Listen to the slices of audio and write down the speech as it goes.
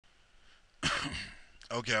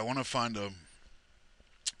Okay, I want to find a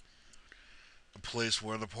place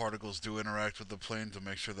where the particles do interact with the plane to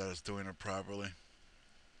make sure that it's doing it properly.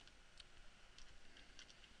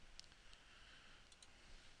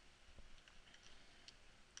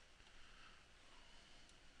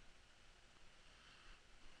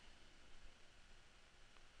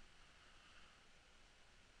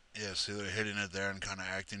 Yeah, see, they're hitting it there and kind of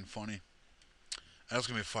acting funny. That's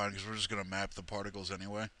going to be fine because we're just going to map the particles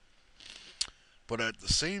anyway. But at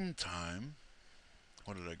the same time,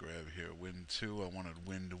 what did I grab here? Wind 2. I wanted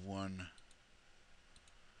wind 1.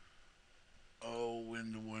 Oh,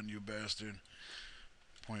 wind 1, you bastard.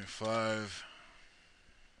 Point 0.5.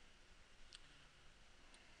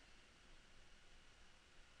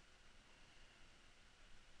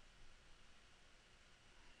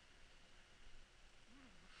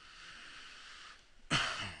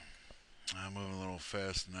 I'm moving a little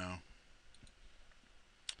fast now.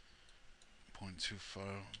 0.25,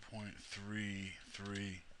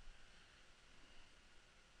 0.33.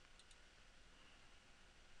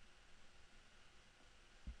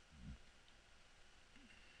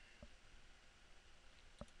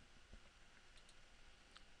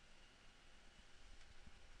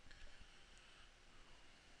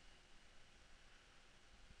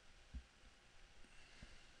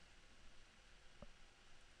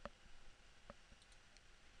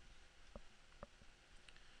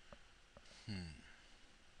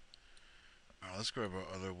 Alright, let's grab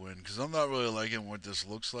our other wind because I'm not really liking what this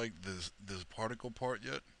looks like, this particle part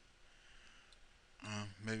yet.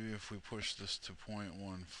 Maybe if we push this to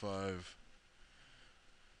 0.15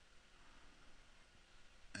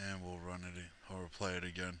 and we'll run it or play it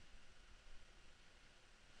again.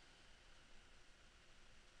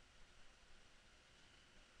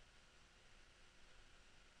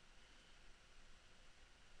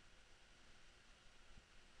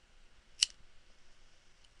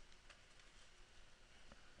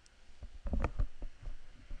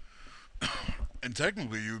 And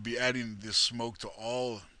technically, you would be adding this smoke to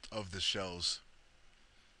all of the shells.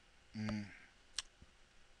 Mm.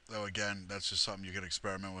 Though again, that's just something you can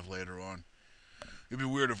experiment with later on. It'd be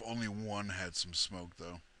weird if only one had some smoke,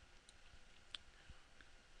 though.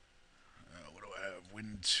 What do I have?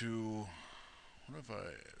 Wind 2. What if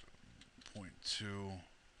I point 2,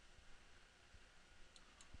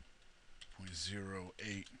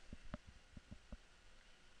 0.08,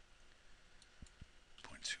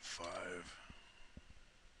 0.25.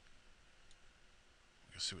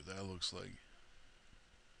 Let's see what that looks like.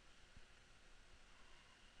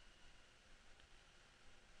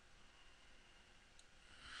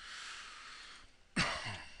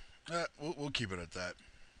 We'll keep it at that.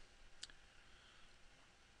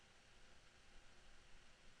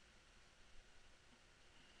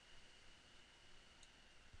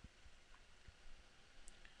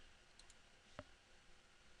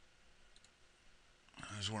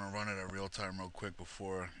 I just want to run it at real time real quick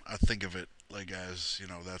before I think of it like as,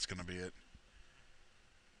 that's going to be it.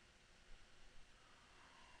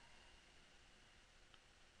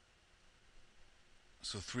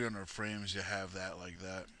 So 300 frames, you have that like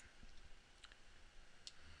that.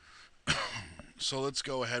 So let's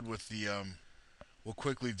go ahead with we'll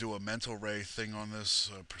quickly do a mental ray thing on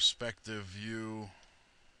this perspective view.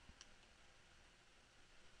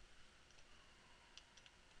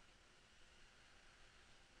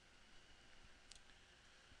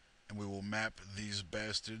 And we will map these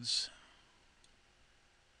bastards.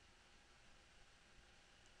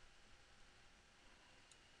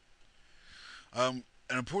 An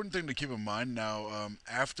important thing to keep in mind now,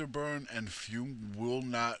 afterburn and fume will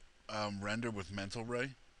not render with mental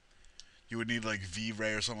ray. You would need like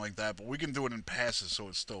V-ray or something like that, but we can do it in passes so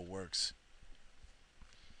it still works.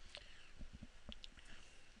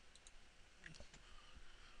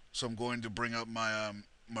 So I'm going to bring up my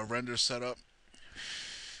render setup,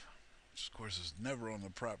 which of course is never on the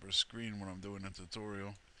proper screen when I'm doing a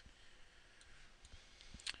tutorial.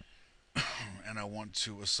 And I want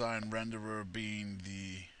to assign renderer being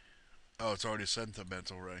the... Oh, it's already sent to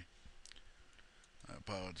mental ray. I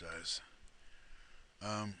apologize.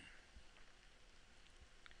 Um,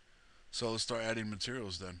 so let's start adding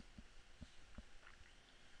materials then.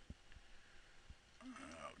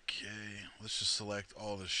 Okay, let's just select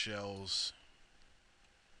all the shells.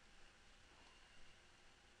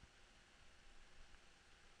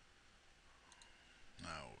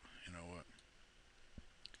 Now, you know what?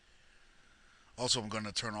 Also, I'm going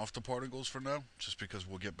to turn off the particles for now, just because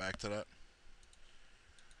we'll get back to that.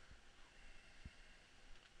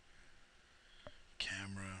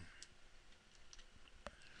 Camera.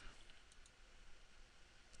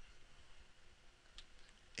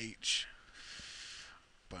 H.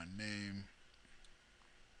 by name.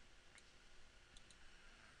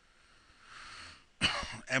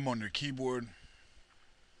 M on your keyboard.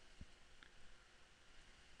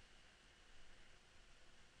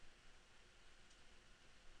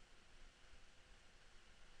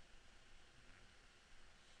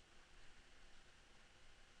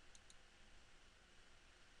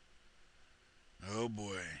 Oh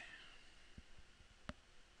boy.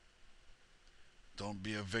 Don't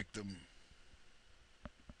be a victim.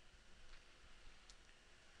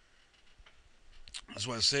 That's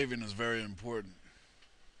why saving is very important.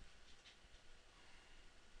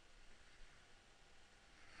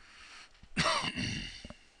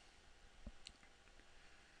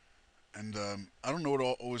 And I don't know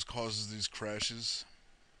what always causes these crashes.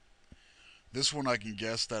 This one I can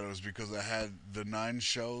guess that it was because I had the 9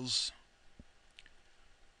 shells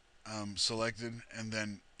selected, and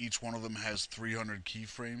then each one of them has 300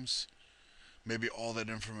 keyframes. Maybe all that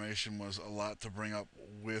information was a lot to bring up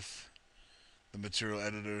with the material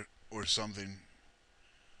editor or something.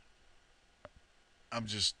 I'm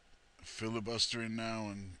just filibustering now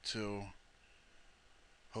until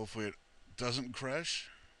hopefully it doesn't crash.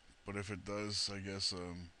 But if it does, I guess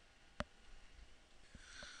I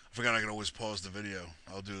forgot I can always pause the video.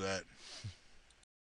 I'll do that.